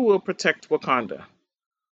 Who will protect Wakanda?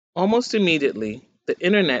 Almost immediately, the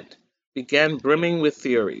internet began brimming with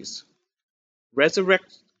theories.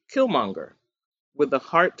 Resurrect Killmonger with a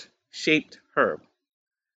heart-shaped herb.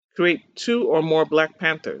 Create 2 or more Black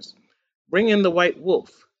Panthers. Bring in the White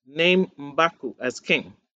Wolf. Name M'Baku as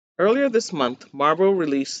king. Earlier this month, Marvel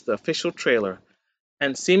released the official trailer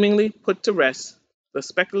and seemingly put to rest the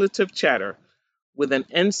speculative chatter with an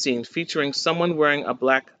end scene featuring someone wearing a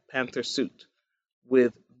Black Panther suit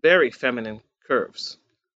with very feminine curves.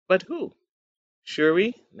 But who?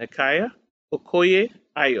 Shuri, Nakaya, Okoye,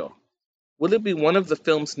 Ayo. Will it be one of the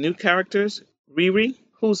film's new characters, Riri,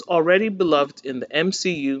 who's already beloved in the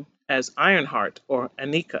MCU as Ironheart, or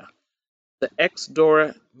Annika, the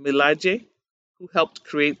ex-Dora Milaje, who helped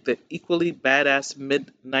create the equally badass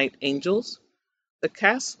Midnight Angels? The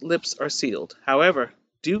cast's lips are sealed. However,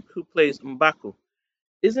 Duke, who plays M'Baku,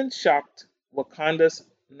 isn't shocked Wakanda's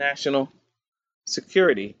national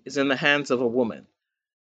security is in the hands of a woman,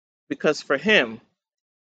 because for him,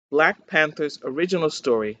 Black Panther's original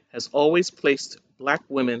story has always placed Black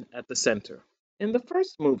women at the center. In the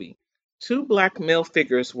first movie, 2 Black male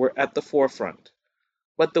figures were at the forefront,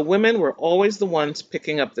 but the women were always the ones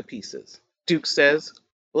picking up the pieces. Duke says,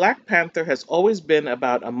 Black Panther has always been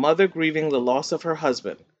about a mother grieving the loss of her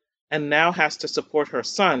husband, and now has to support her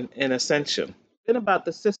son in ascension. It's been about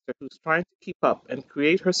the sister who's trying to keep up and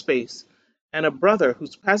create her space, and a brother who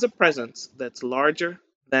has a presence that's larger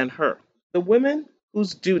than her. The women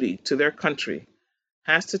whose duty to their country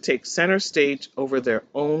has to take center stage over their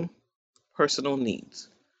own personal needs.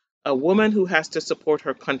 A woman who has to support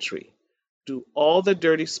her country, do all the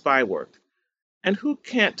dirty spy work, and who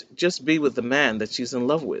can't just be with the man that she's in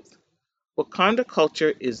love with. Wakanda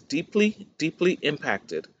culture is deeply, deeply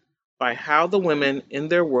impacted by how the women in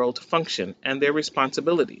their world function and their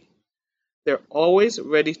responsibility. They're always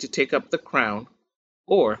ready to take up the crown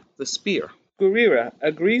or the spear. Gurira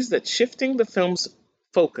agrees that shifting the film's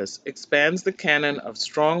focus expands the canon of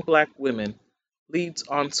strong Black women leads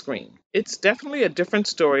on screen. It's definitely a different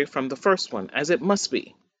story from the first one, as it must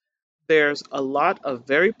be. There's a lot of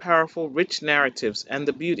very powerful, rich narratives, and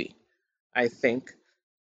the beauty, I think,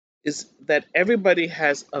 is that everybody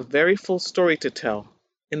has a very full story to tell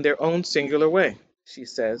in their own singular way, she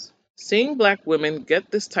says. Seeing Black women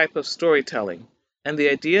get this type of storytelling and the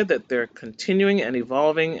idea that they're continuing and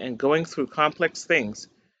evolving and going through complex things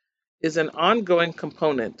is an ongoing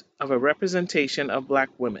component of a representation of Black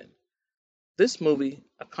women. This movie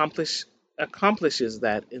accomplishes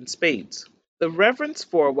that in spades. The reverence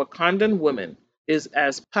for Wakandan women is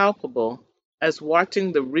as palpable as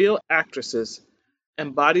watching the real actresses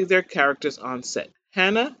embody their characters on set.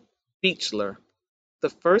 Hannah Beachler, the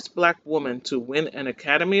first Black woman to win an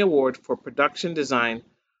Academy Award for production design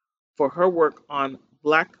for her work on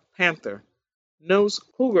Black Panther, knows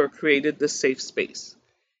Cougar created this safe space.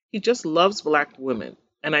 He just loves Black women,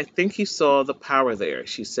 and I think he saw the power there,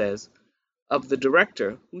 she says, of the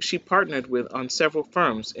director, who she partnered with on several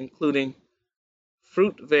films, including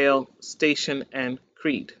Fruitvale Station and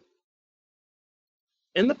Creed.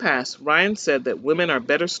 In the past, Ryan said that women are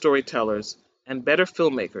better storytellers and better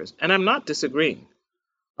filmmakers, and I'm not disagreeing.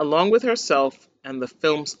 Along with herself and the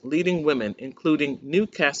film's leading women, including new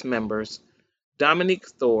cast members Dominique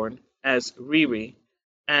Thorne as Riri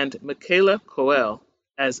and Michaela Coel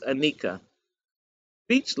as Anika,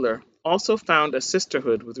 Beachler also found a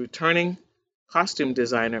sisterhood with returning costume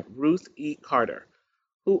designer Ruth E. Carter,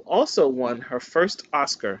 who also won her first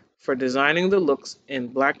Oscar for designing the looks in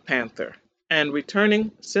Black Panther, and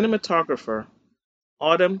returning cinematographer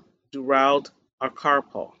Autumn Durald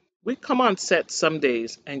Akarpal. We come on set some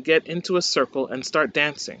days and get into a circle and start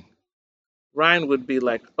dancing. Ryan would be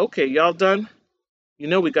like, "Okay, y'all done? You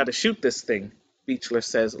know we gotta shoot this thing," Beachler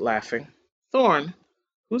says, laughing. Thorne,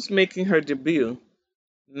 who's making her debut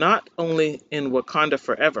not only in Wakanda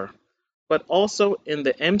Forever, but also in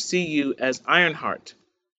the MCU as Ironheart,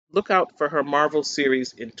 look out for her Marvel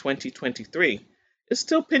series in 2023, is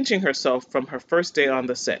still pinching herself from her first day on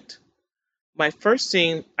the set. My first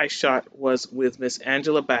scene I shot was with Miss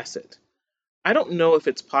Angela Bassett. I don't know if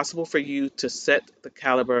it's possible for you to set the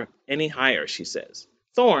caliber any higher, she says.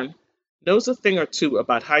 Thorne knows a thing or two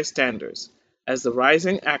about high standards, as the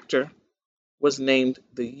rising actor was named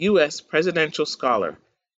the U.S. Presidential Scholar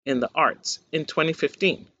in the Arts in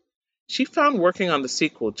 2015. She found working on the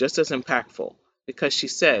sequel just as impactful because she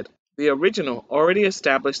said, The original already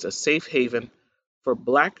established a safe haven for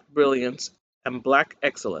Black brilliance and Black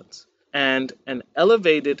excellence, and an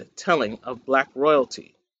elevated telling of Black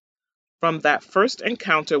royalty. From that first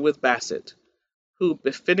encounter with Bassett, who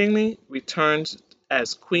befittingly returns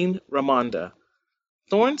as Queen Ramonda,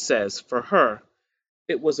 Thorne says for her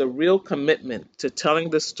it was a real commitment to telling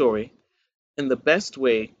the story in the best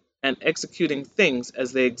way and executing things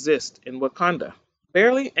as they exist in Wakanda.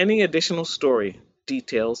 Barely any additional story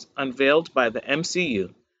details unveiled by the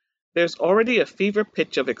MCU, there's already a fever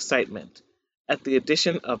pitch of excitement at the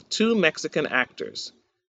addition of two Mexican actors,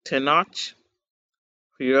 Tenoch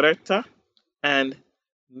Huerta and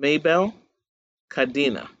Mabel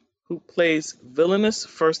Cadena, who plays villainous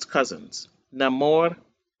first cousins, Namor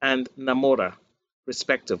and Namora,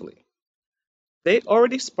 respectively. They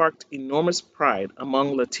already sparked enormous pride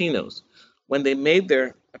among Latinos when they made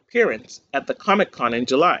their appearance at the Comic Con in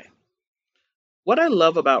July. What I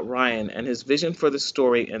love about Ryan and his vision for the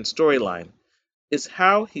story and storyline is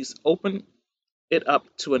how he's opened it up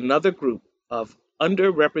to another group of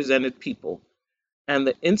underrepresented people and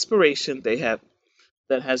the inspiration they have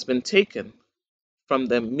that has been taken from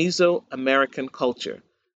the Mesoamerican culture,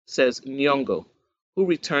 says Nyong'o, who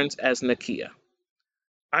returns as Nakia.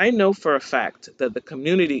 I know for a fact that the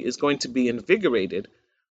community is going to be invigorated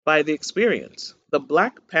by the experience. The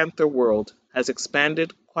Black Panther world has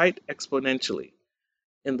expanded quite exponentially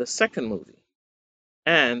in the second movie,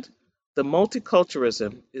 and the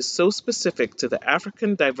multiculturalism is so specific to the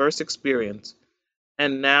African diverse experience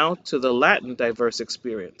and now to the Latin diverse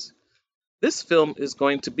experience. This film is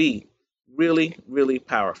going to be really, really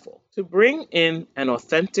powerful. To bring in an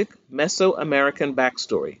authentic Mesoamerican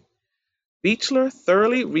backstory, Beechler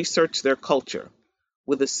thoroughly researched their culture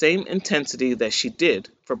with the same intensity that she did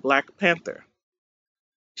for Black Panther.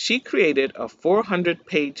 She created a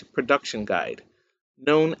 400-page production guide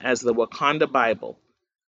known as the Wakanda Bible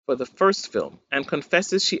for the first film and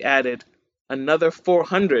confesses she added another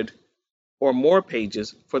 400 or more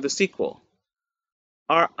pages for the sequel.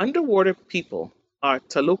 Our underwater people are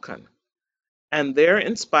Talukan, and they're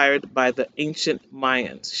inspired by the ancient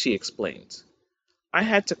Mayans, she explains. I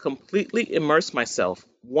had to completely immerse myself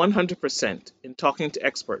 100% in talking to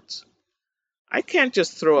experts. I can't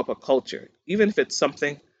just throw up a culture, even if it's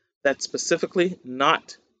something that's specifically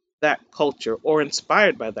not that culture or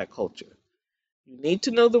inspired by that culture. You need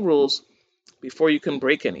to know the rules before you can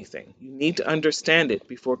break anything. You need to understand it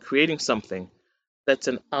before creating something that's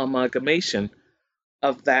an amalgamation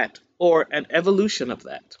of that or an evolution of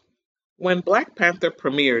that. When Black Panther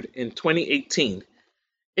premiered in 2018,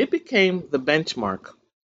 it became the benchmark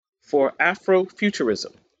for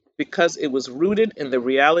Afrofuturism because it was rooted in the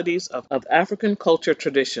realities of African culture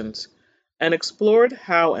traditions and explored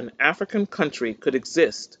how an African country could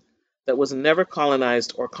exist that was never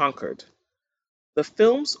colonized or conquered. The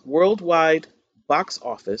film's worldwide box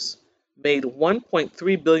office made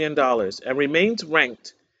 $1.3 billion and remains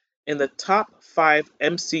ranked in the top 5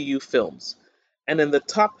 MCU films and in the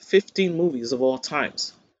top 15 movies of all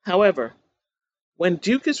times. However, when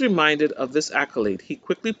Duke is reminded of this accolade, he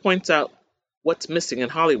quickly points out what's missing in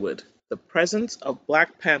Hollywood. The presence of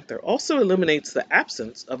Black Panther also eliminates the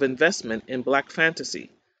absence of investment in Black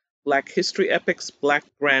fantasy, Black history epics, Black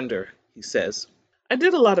grandeur, he says. I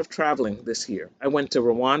did a lot of traveling this year. I went to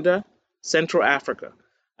Rwanda, Central Africa.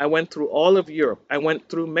 I went through all of Europe. I went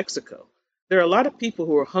through Mexico. There are a lot of people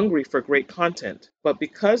who are hungry for great content, but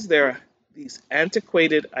because there are these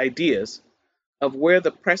antiquated ideas of where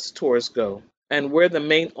the press tours go and where the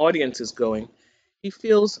main audience is going, he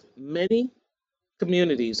feels many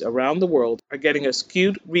communities around the world are getting a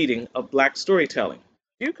skewed reading of Black storytelling.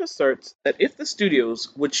 Duke asserts that if the studios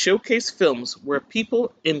would showcase films where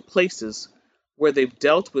people in places where they've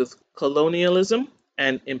dealt with colonialism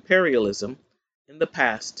and imperialism in the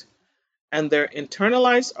past, and their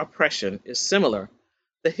internalized oppression is similar,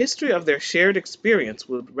 the history of their shared experience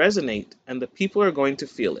would resonate and the people are going to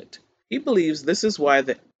feel it. He believes this is why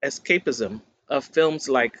the escapism of films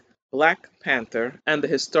like Black Panther and the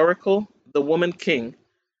historical The Woman King,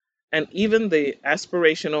 and even the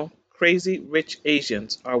aspirational Crazy Rich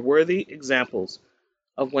Asians are worthy examples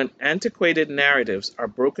of when antiquated narratives are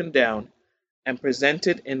broken down and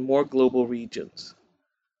presented in more global regions.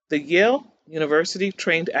 The Yale University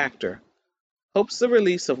trained actor hopes the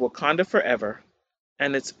release of Wakanda Forever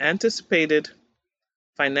and its anticipated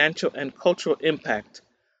financial and cultural impact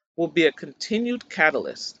will be a continued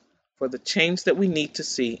catalyst for the change that we need to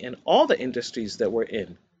see in all the industries that we're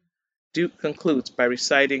in. Duke concludes by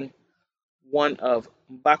reciting one of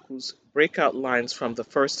M'Baku's breakout lines from the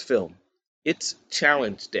first film, "It's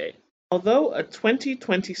Challenge Day." Although a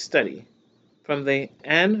 2020 study from the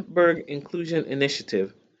Annenberg Inclusion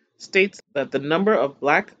Initiative states that the number of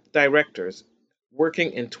Black directors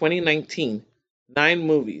working in 2019, 9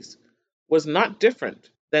 movies, was not different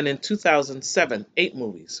than in 2007, 8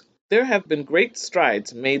 movies. There have been great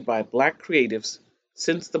strides made by Black creatives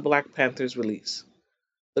since the Black Panther's release.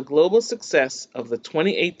 The global success of the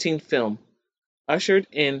 2018 film, ushered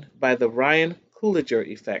in by the Ryan Coogler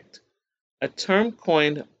effect, a term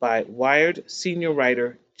coined by Wired senior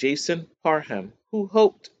writer Jason Parham, who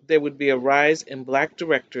hoped there would be a rise in Black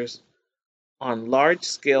directors on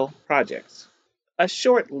large-scale projects. A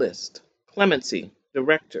short list: Clemency,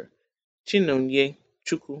 director Chinonye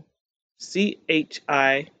Chukwu,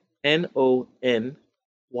 Chinonye Chukwu,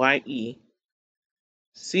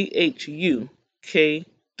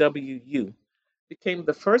 became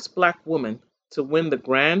the first Black woman to win the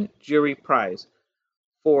Grand Jury Prize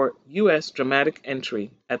for U.S. Dramatic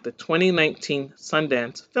Entry at the 2019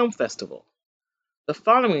 Sundance Film Festival. The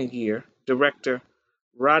following year, director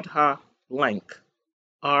Radha Blank,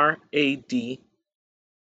 Radha,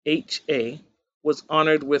 was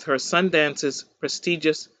honored with her Sundance's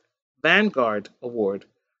prestigious Vanguard Award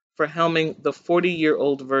for helming the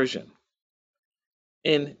 40-year-old version.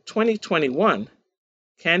 In 2021,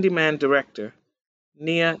 Candyman director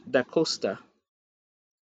Nia DaCosta,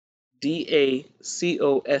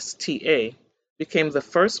 DaCosta, became the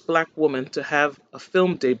first Black woman to have a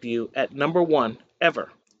film debut at #1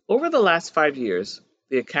 ever. Over the last 5 years,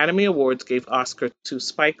 the Academy Awards gave Oscar to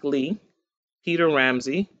Spike Lee, Peter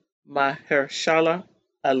Ramsey, Mahershala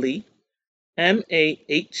Ali,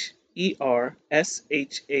 Mahershala,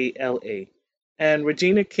 and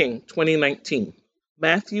Regina King 2019,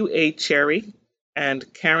 Matthew A. Cherry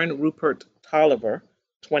and Karen Rupert Tolliver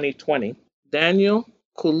 2020, Daniel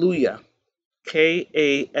Kaluuya,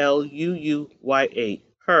 Kaluuya,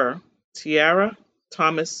 Her, Tiara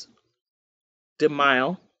Thomas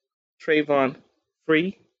DeMille, Trayvon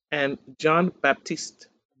Free, and John Baptiste,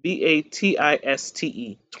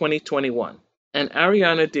 Batiste 2021, and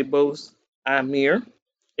Ariana DeBose Amir,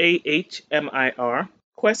 Ahmir,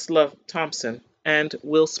 Questlove Thompson, and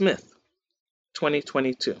Will Smith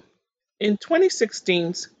 2022. In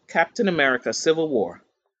 2016's Captain America Civil War,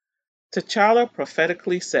 T'Challa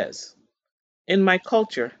prophetically says, "In my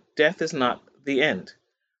culture, death is not the end,"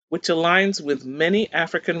 which aligns with many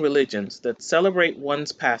African religions that celebrate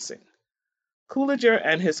one's passing. Coogler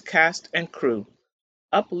and his cast and crew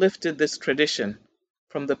uplifted this tradition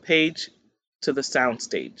from the page to the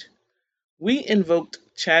soundstage. We invoked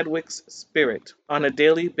Chadwick's spirit on a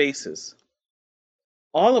daily basis.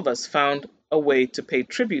 All of us found a way to pay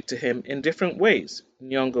tribute to him in different ways,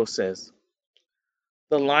 Nyong'o says.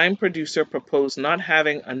 The line producer proposed not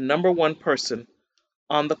having a #1 person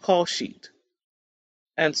on the call sheet,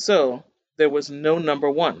 and so there was no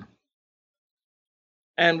 #1.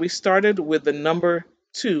 And we started with the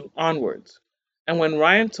 #2 onwards. And when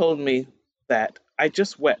Ryan told me that, I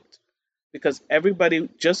just wept, because everybody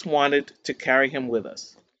just wanted to carry him with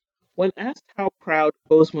us. When asked how proud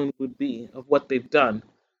Boseman would be of what they've done,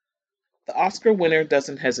 the Oscar winner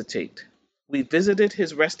doesn't hesitate. We visited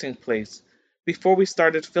his resting place before we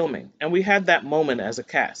started filming, and we had that moment as a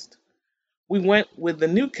cast. We went with the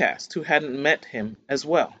new cast who hadn't met him as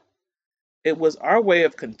well. It was our way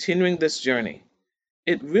of continuing this journey.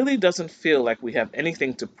 It really doesn't feel like we have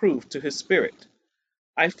anything to prove to his spirit.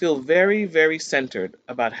 I feel very, very centered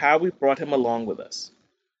about how we brought him along with us.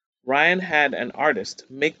 Ryan had an artist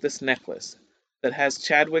make this necklace that has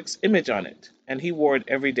Chadwick's image on it, and he wore it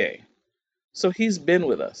every day. So he's been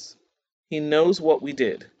with us. He knows what we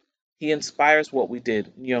did. He inspires what we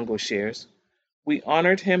did, Nyong'o shares. We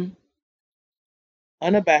honored him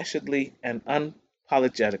unabashedly and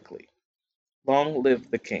unapologetically. Long live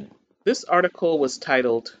the king. This article was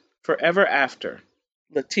titled Forever After.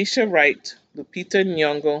 Letitia Wright, Lupita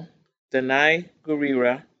Nyong'o, Danai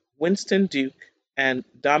Gurira, Winston Duke, and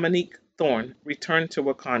Dominique Thorne return to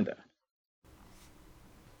Wakanda.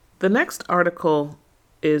 The next article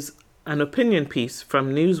is an opinion piece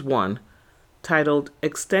from NewsOne titled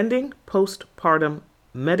Extending Postpartum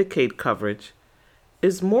Medicaid Coverage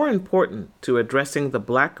is More Important to Addressing the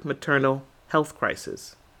Black Maternal Health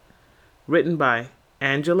Crisis, written by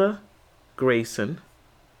Angela Grayson,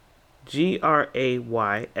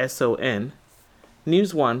 Grayson,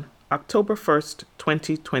 NewsOne, October 1st,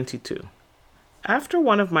 2022. After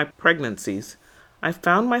one of my pregnancies, I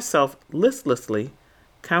found myself listlessly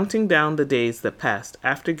counting down the days that passed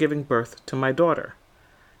after giving birth to my daughter.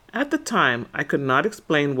 At the time, I could not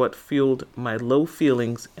explain what fueled my low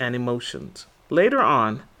feelings and emotions. Later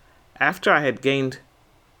on, after I had gained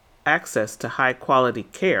access to high-quality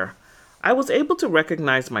care, I was able to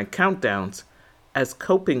recognize my countdowns as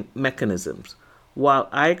coping mechanisms while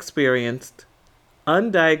I experienced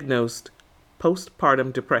undiagnosed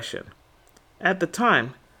postpartum depression. At the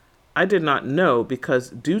time, I did not know because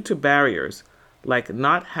due to barriers like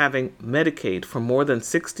not having Medicaid for more than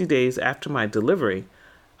 60 days after my delivery,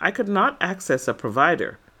 I could not access a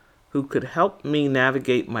provider who could help me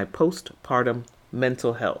navigate my postpartum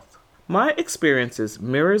mental health. My experiences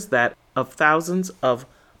mirrors that of thousands of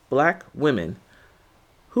Black women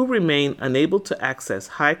who remain unable to access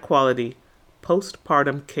high-quality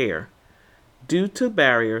postpartum care due to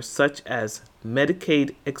barriers such as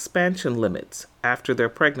Medicaid expansion limits after their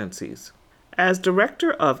pregnancies. As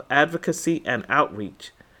Director of Advocacy and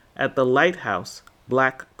Outreach at the Lighthouse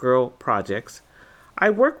Black Girl Projects, I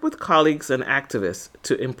work with colleagues and activists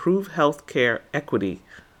to improve health care equity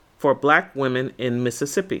for Black women in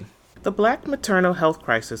Mississippi. The Black maternal health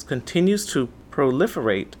crisis continues to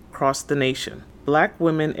proliferate across the nation. Black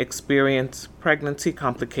women experience pregnancy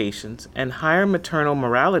complications and higher maternal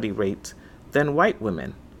mortality rates than white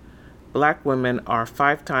women. Black women are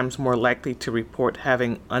 5 times more likely to report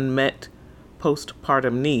having unmet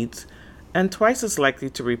postpartum needs and twice as likely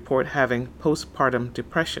to report having postpartum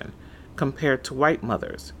depression compared to white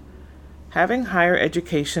mothers. Having higher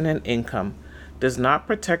education and income does not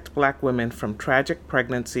protect Black women from tragic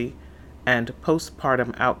pregnancy and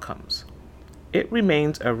postpartum outcomes. It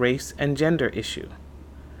remains a race and gender issue.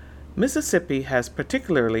 Mississippi has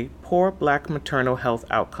particularly poor Black maternal health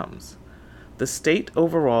outcomes. The state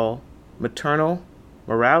overall maternal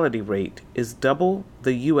mortality rate is double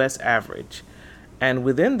the U.S. average, and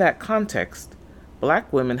within that context,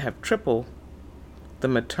 Black women have triple the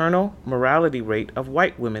maternal mortality rate of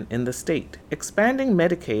white women in the state. Expanding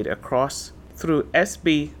Medicaid across through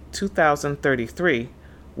SB 2033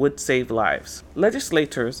 would save lives.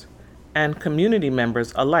 Legislators and community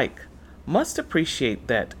members alike must appreciate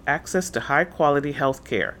that access to high-quality health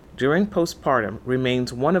care during postpartum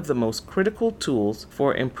remains one of the most critical tools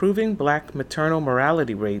for improving Black maternal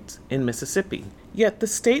mortality rates in Mississippi. Yet the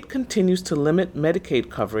state continues to limit Medicaid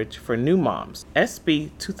coverage for new moms.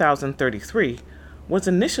 SB 2033 was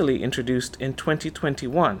initially introduced in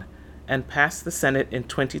 2021 and passed the Senate in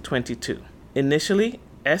 2022. Initially,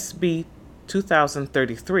 SB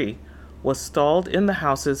 2033 was stalled in the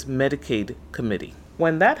House's Medicaid Committee.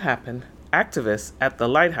 When that happened, activists at the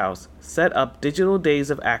Lighthouse set up digital days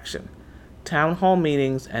of action, town hall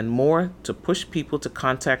meetings, and more to push people to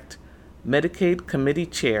contact Medicaid Committee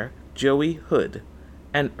Chair Joey Hood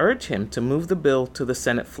and urge him to move the bill to the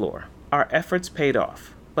Senate floor. Our efforts paid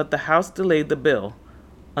off, but the House delayed the bill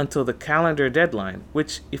until the calendar deadline,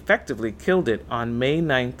 which effectively killed it on May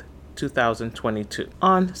 9, 2022.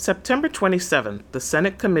 On September 27th, the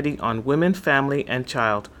Senate Committee on Women, Family, and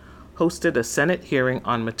Child hosted a Senate hearing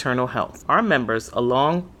on maternal health. Our members,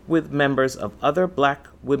 along with members of other Black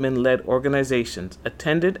women-led organizations,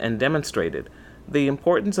 attended and demonstrated the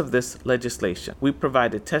importance of this legislation. We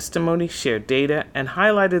provided testimony, shared data, and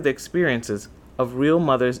highlighted the experiences of real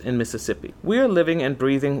mothers in Mississippi. We are living and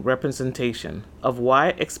breathing representation of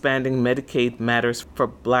why expanding Medicaid matters for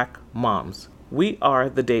Black moms. We are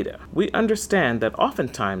the data. We understand that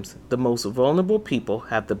oftentimes the most vulnerable people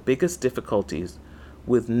have the biggest difficulties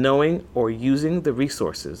with knowing or using the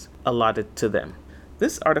resources allotted to them.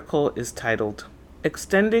 This article is titled,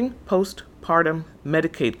 "Extending Postpartum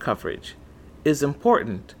Medicaid Coverage is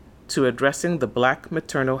Important to Addressing the Black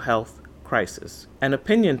Maternal Health Crisis," an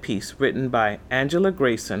opinion piece written by Angela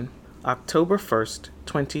Grayson, October 1st,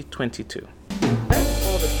 2022. That's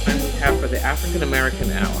all the time we have for the African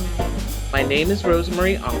American Hour. My name is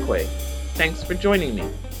Rosemarie Onwukwe. Thanks for joining me.